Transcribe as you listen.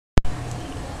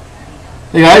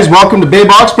Hey guys, welcome to Bay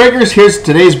Box Breakers. Here's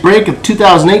today's break of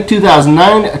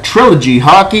 2008-2009 Trilogy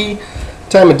hockey.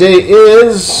 Time of day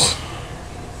is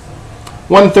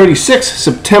 1:36,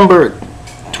 September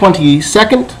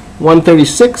 22nd.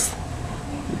 1:36,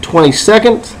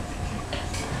 22nd.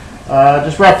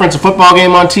 Just reference a football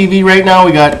game on TV right now.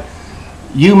 We got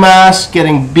UMass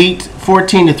getting beat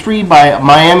 14-3 by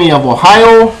Miami of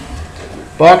Ohio.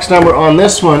 Box number on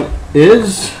this one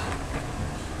is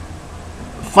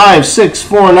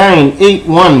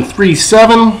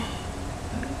 56498137.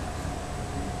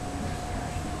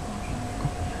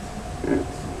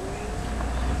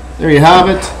 There you have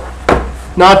it.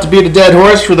 Not to beat a dead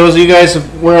horse for those of you guys who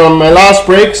were on my last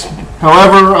breaks.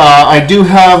 However, I do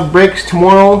have breaks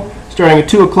tomorrow starting at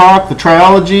 2 o'clock. The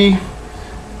Trilogy,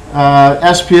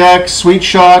 SPX, Sweet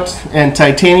Shot, and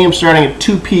Titanium starting at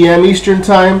 2 p.m. Eastern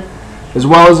Time. As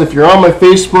well as if you're on my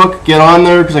Facebook, get on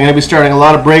there because I'm going to be starting a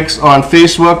lot of breaks on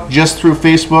Facebook, just through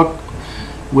Facebook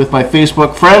with my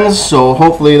Facebook friends. So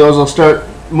hopefully those will start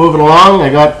moving along. I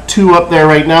got 2 up there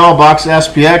right now, a box of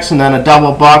SPX and then a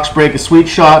double box break of Sweet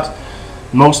Shot.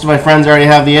 Most of my friends already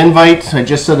have the invite. I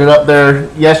just set it up there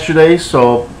yesterday,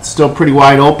 so it's still pretty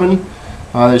wide open.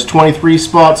 There's 23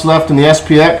 spots left in the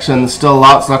SPX and still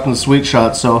lots left in the Sweet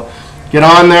Shot. So get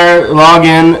on there, log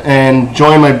in, and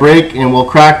join my break, and we'll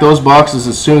crack those boxes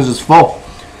as soon as it's full.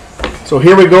 So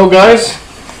here we go, guys.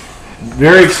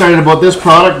 Very excited about this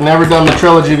product. Never done the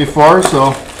Trilogy before,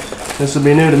 so this will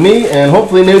be new to me and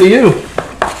hopefully new to you.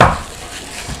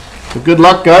 So good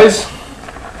luck, guys.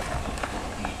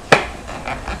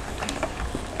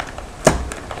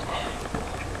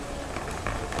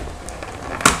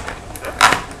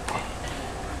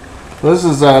 This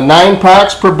is 9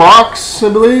 packs per box, I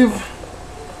believe.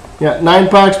 Yeah, 9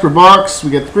 packs per box.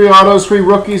 We get 3 autos, 3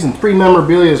 rookies, and 3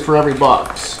 memorabilias for every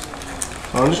box.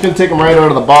 So I'm just going to take them right out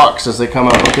of the box as they come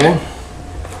out, okay?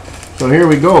 So here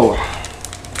we go.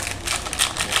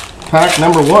 Pack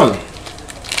number 1.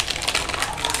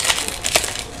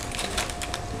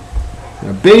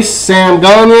 A base Sam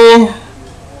Gagne.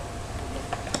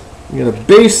 We got a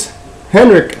base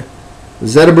Henrik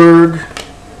Zetterberg.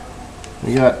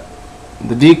 We got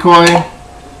the decoy.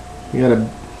 We got a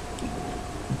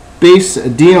base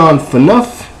Dion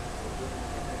Phaneuf.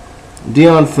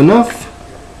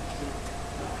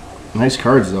 Nice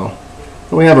cards though.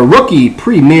 Then we have a rookie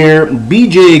premier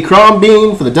BJ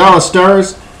Crombeen for the Dallas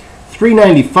Stars.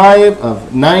 395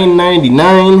 of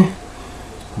 999.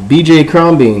 BJ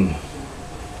Crombeen.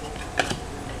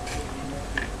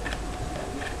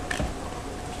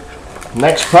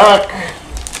 Next pack.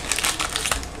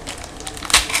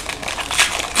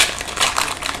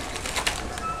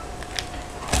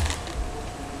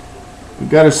 We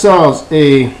got ourselves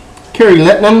a Kerry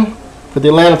Lettinen for the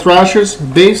Atlanta Thrashers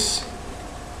base.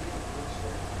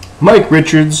 Mike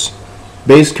Richards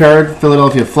base card,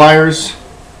 Philadelphia Flyers.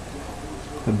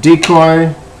 A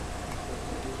decoy.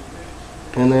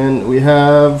 And then we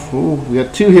have, we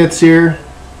got 2 hits here.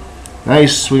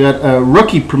 Nice. We got a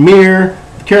rookie premier,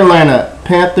 Carolina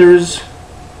Panthers.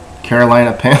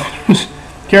 Carolina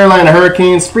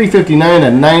Hurricanes, 359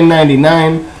 at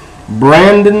 999.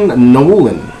 Brandon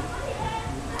Nolan.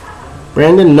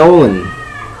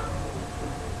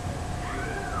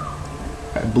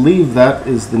 I believe that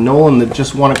is the Nolan that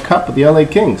just won a cup with the LA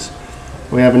Kings.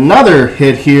 We have another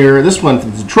hit here. This one for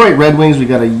the Detroit Red Wings. We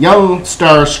got a young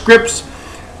star Scripps,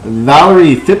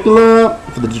 Valerie Fipula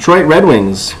for the Detroit Red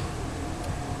Wings.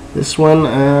 This one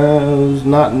is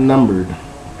not numbered.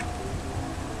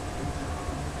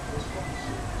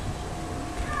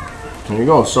 There you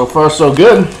go. So far, so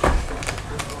good.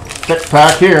 Thick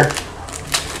pack here.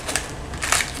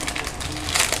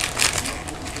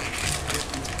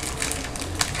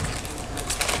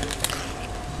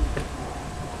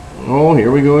 Oh,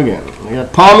 here we go again. We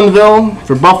got Palmenville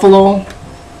for Buffalo.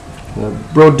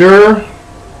 Brodeur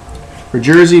for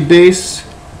Jersey base.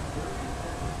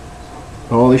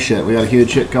 Holy shit, we got a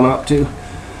huge hit coming up too.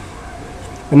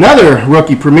 Another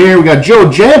rookie premier. We got Joe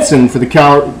Jansen for the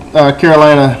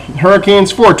Carolina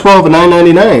Hurricanes. 412 and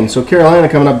 999. So Carolina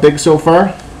coming up big so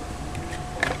far.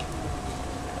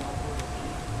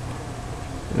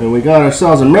 And we got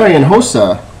ourselves a Marian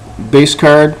Hossa base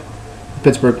card.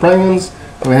 Pittsburgh Penguins.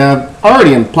 We have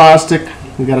already in plastic.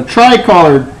 We got a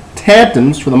tricolored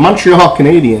tandems for the Montreal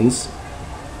Canadiens.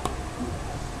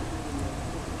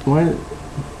 What?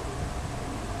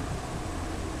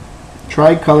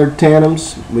 Tricolored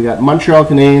tandems. We got Montreal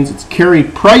Canadiens. It's Carey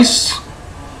Price.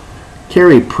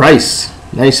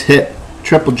 Nice hit.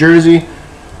 Triple jersey.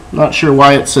 Not sure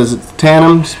why it says it's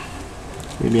tandems.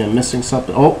 Maybe I'm missing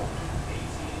something. Oh,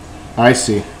 I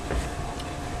see.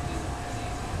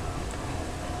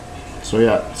 So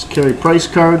yeah, it's Carey Price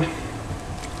card.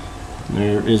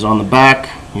 There is on the back,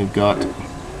 you've got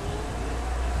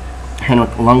Henrik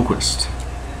Lundqvist,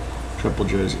 triple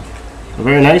jersey. So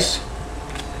very nice.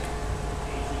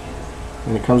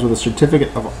 And it comes with a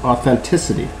certificate of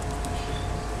authenticity.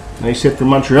 Nice hit for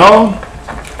Montreal.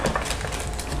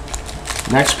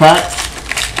 Next pack.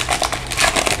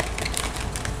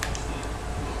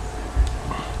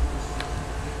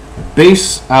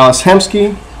 Base Alice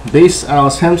Hemsky. Base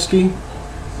Alice Hemsky.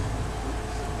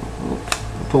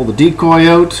 Pull the decoy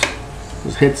out.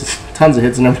 There's hits, tons of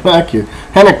hits in the back here.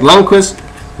 Henrik Lundqvist,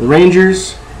 the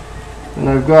Rangers. And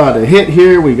I've got a hit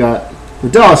here. We got the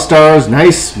Dallas Stars.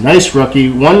 Nice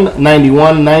rookie.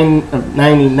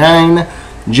 191/99.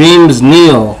 James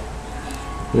Neal.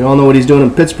 We all know what he's doing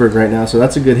in Pittsburgh right now, so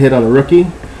that's a good hit on the rookie.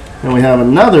 And we have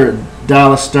another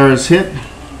Dallas Stars hit.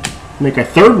 Make our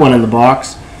third one in the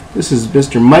box. This is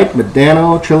Mr. Mike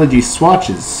Modano, Trilogy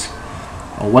Swatches.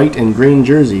 A white and green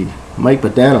jersey. Mike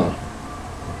Modano.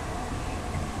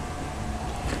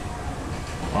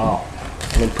 Wow,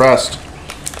 I'm impressed.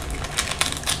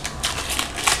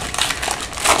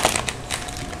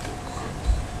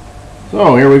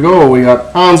 So here we go. We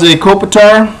got Anze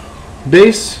Kopitar,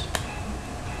 base.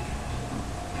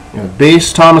 We got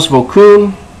base Thomas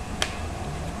Vokoun.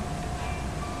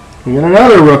 We got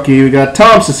another rookie. We got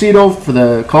Tom Sestito for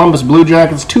the Columbus Blue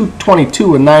Jackets,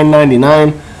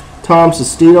 222/999. Tom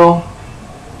Sestito.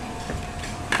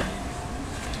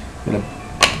 Got a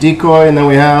decoy, and then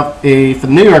we have a for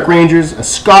the New York Rangers, a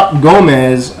Scott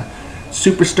Gomez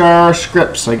Superstar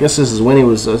Scripts. I guess this is when he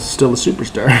was still a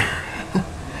superstar.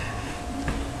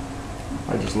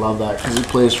 I just love that because he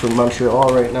plays for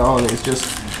Montreal right now, and he's just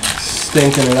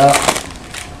stinking it up.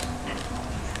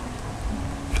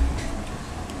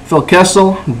 Phil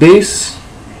Kessel, base.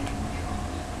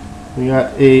 We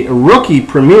got a rookie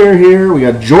premiere here. We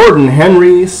got Jordan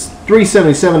Henry,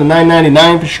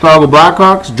 377/999 for Chicago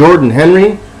Blackhawks. Jordan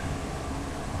Henry.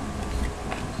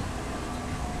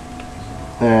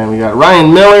 And we got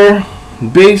Ryan Miller,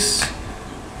 base.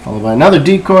 Followed by another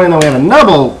decoy, and then we have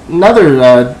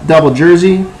another double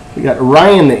jersey. We got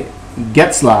Ryan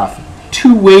Getzlaf,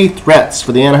 two-way threats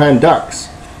for the Anaheim Ducks.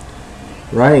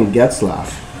 Ryan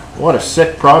Getzlaf. What a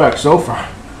sick product so far.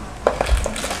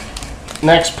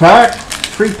 Next pack,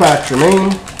 3 packs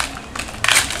remain.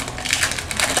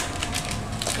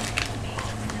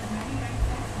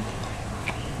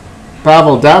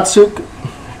 Pavel Datsyuk,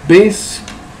 base.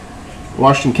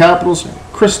 Washington Capitals,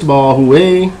 Cristobal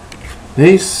Huet,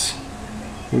 base.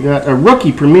 We got a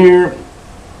rookie premiere,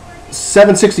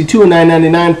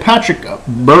 762/999. Patrick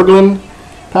Berglund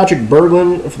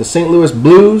for the St. Louis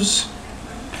Blues.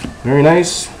 Very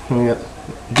nice. And we got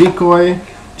decoy,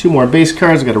 2 more base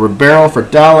cards. We got a Ribeiro for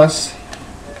Dallas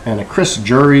and a Chris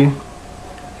Drury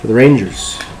for the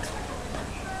Rangers.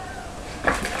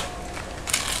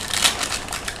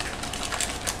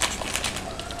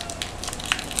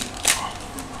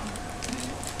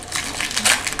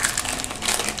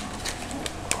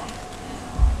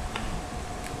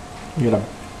 We got a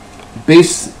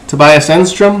base Tobias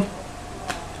Enstrom,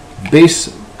 base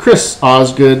Chris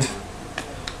Osgood.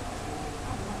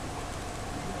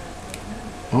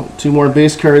 Oh, 2 more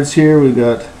base cards here. We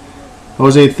got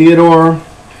Jose Theodore,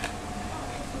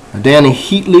 Danny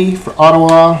Heatley for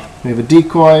Ottawa. We have a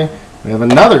decoy. We have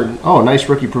another, nice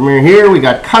rookie premiere here. We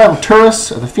got Kyle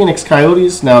Turris of the Phoenix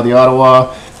Coyotes, now the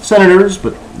Ottawa Senators,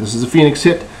 but this is a Phoenix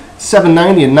hit,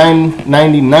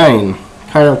 790/999.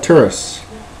 Kyle Turris.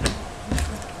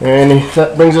 And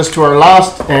that brings us to our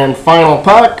last and final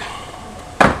pack.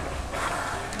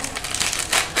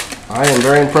 I am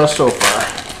very impressed so far.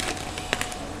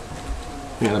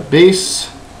 We got a base,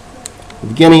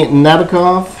 Evgeny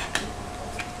Nabokov,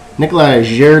 Nikolai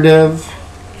Zherdev.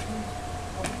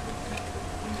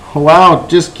 Wow, it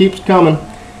just keeps coming.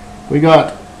 We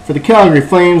got, for the Calgary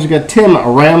Flames, we got Tim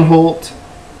Ramholt.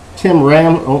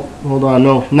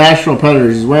 National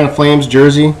Predators. He's wearing a Flames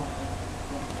jersey,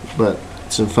 but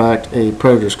it's in fact a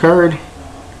Predators card.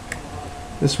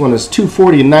 This one is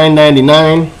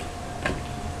 240/999.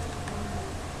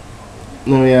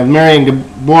 Then we have Marian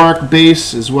Gaborik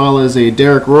base, as well as a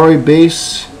Derek Roy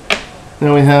base.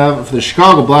 Then we have for the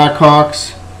Chicago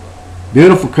Blackhawks,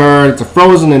 beautiful card. It's a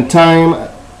Frozen in Time,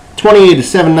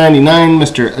 28/799.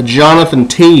 Mr. Jonathan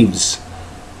Taves.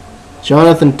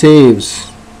 Jonathan Taves.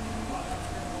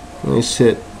 Nice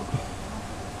hit.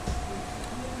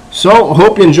 So,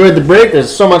 hope you enjoyed the break. There's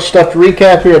so much stuff to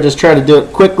recap here. I'll just try to do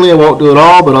it quickly. I won't do it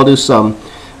all, but I'll do some.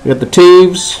 We got the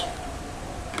Taves.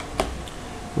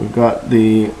 We've got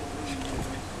the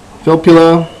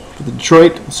Filppula for the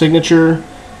Detroit signature.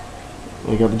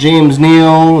 We got the James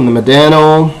Neal and the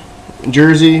Medano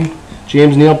jersey.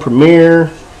 James Neal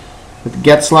Premier with the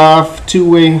Getzlaff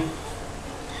two-way.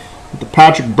 With the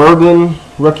Patrick Berglund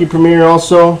rookie Premier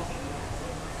also.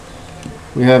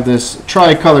 We have this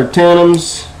tri-colored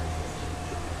tandems.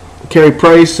 Carey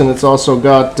Price, and it's also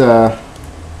got the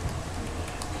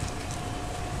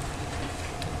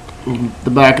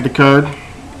back of the card.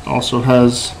 Also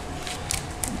has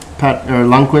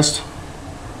Lundqvist.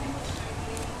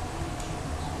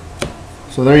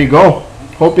 So there you go.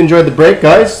 Hope you enjoyed the break,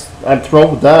 guys. I'm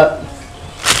thrilled with that.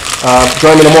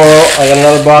 Join me tomorrow. I got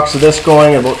another box of this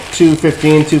going at about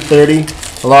 2:15,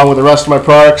 2:30, along with the rest of my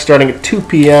products starting at 2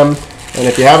 p.m. And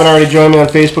if you haven't already joined me on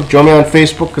Facebook, join me on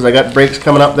Facebook because I got breaks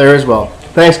coming up there as well.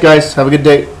 Thanks, guys. Have a good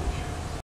day.